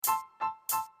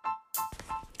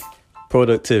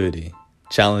Productivity,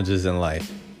 challenges in life,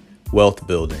 wealth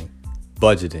building,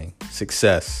 budgeting,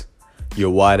 success,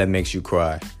 your why that makes you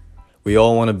cry. We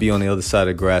all want to be on the other side of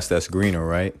the grass that's greener,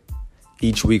 right?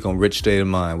 Each week on Rich State of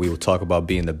Mind, we will talk about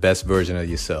being the best version of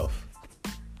yourself.